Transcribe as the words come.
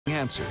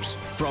Answers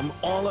from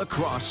all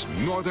across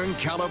Northern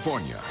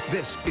California.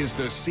 This is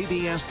the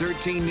CBS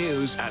 13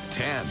 News at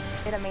 10.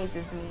 It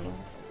amazes me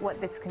what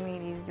this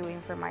community is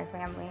doing for my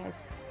family.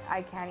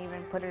 I can't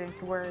even put it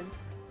into words.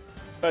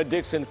 A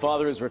Dixon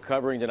father is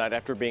recovering tonight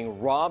after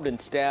being robbed and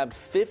stabbed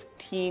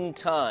 15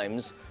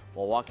 times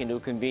while walking to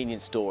a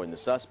convenience store, and the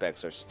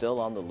suspects are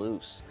still on the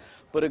loose.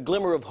 But a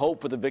glimmer of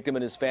hope for the victim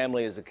and his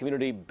family as the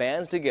community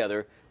bands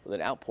together with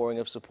an outpouring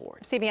of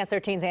support. CBS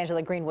 13's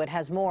Angela Greenwood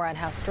has more on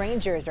how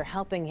strangers are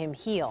helping him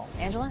heal.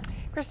 Angela?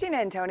 Christina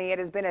and Tony, it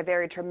has been a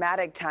very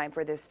traumatic time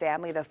for this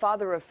family. The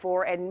father of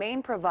four and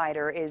main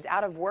provider is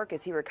out of work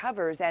as he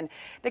recovers, and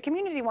the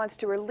community wants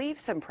to relieve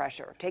some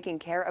pressure, taking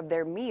care of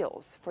their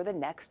meals for the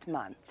next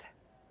month.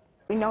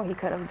 We know he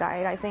could have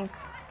died. I think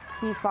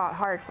he fought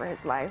hard for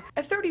his life.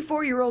 A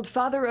 34-year-old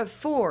father of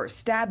four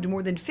stabbed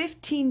more than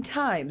 15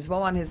 times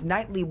while on his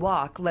nightly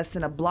walk less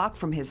than a block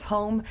from his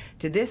home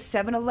to this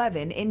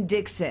 7-Eleven in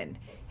Dixon.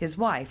 His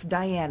wife,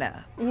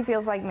 Diana. He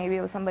feels like maybe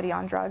it was somebody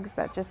on drugs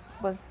that just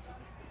was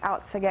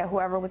out to get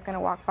whoever was going to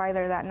walk by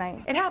there that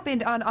night. It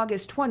happened on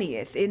August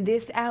 20th in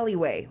this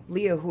alleyway.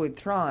 Leo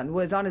Huitron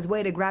was on his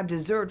way to grab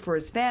dessert for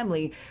his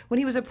family when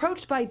he was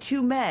approached by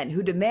two men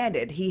who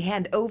demanded he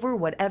hand over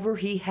whatever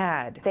he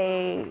had.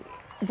 They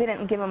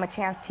didn't give him a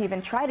chance to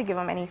even try to give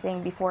him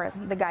anything before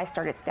the guy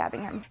started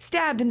stabbing him.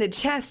 Stabbed in the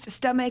chest,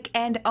 stomach,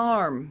 and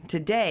arm.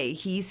 Today,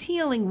 he's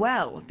healing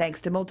well,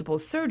 thanks to multiple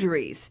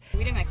surgeries.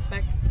 We didn't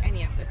expect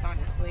any of this,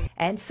 honestly.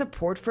 And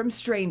support from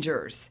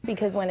strangers.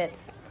 Because when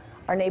it's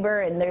our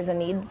neighbor and there's a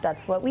need,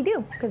 that's what we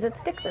do, because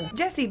it's Dixon.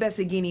 Jesse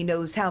Bessaghini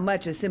knows how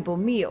much a simple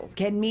meal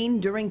can mean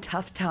during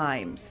tough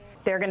times.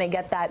 They're going to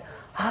get that,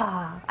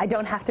 I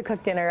don't have to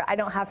cook dinner, I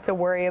don't have to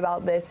worry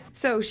about this.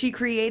 So she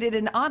created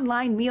an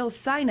online meal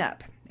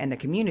sign-up, and the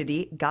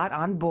community got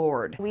on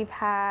board. We've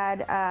had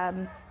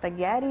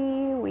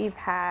spaghetti, we've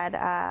had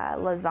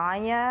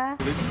lasagna.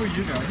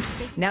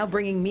 Now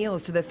bringing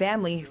meals to the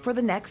family for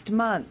the next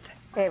month.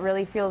 It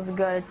really feels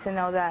good to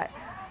know that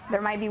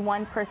there might be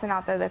one person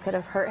out there that could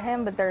have hurt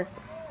him, but there's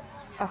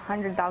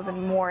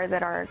 100,000 more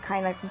that are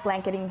kind of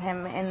blanketing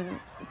him and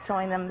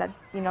showing them that,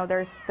 you know,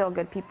 there's still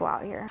good people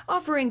out here.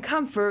 Offering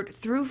comfort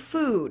through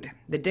food.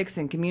 The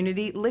Dixon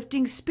community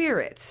lifting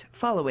spirits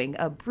following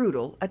a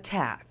brutal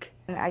attack.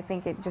 And I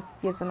think it just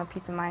gives them a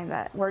peace of mind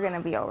that we're going to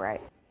be all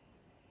right.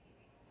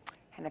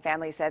 And the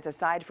family says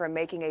aside from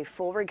making a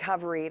full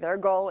recovery, their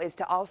goal is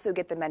to also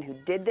get the men who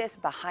did this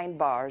behind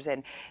bars.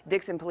 And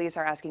Dixon police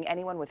are asking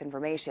anyone with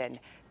information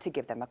to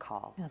give them a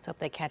call. Let's hope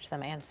they catch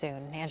them and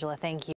soon. Angela, thank you.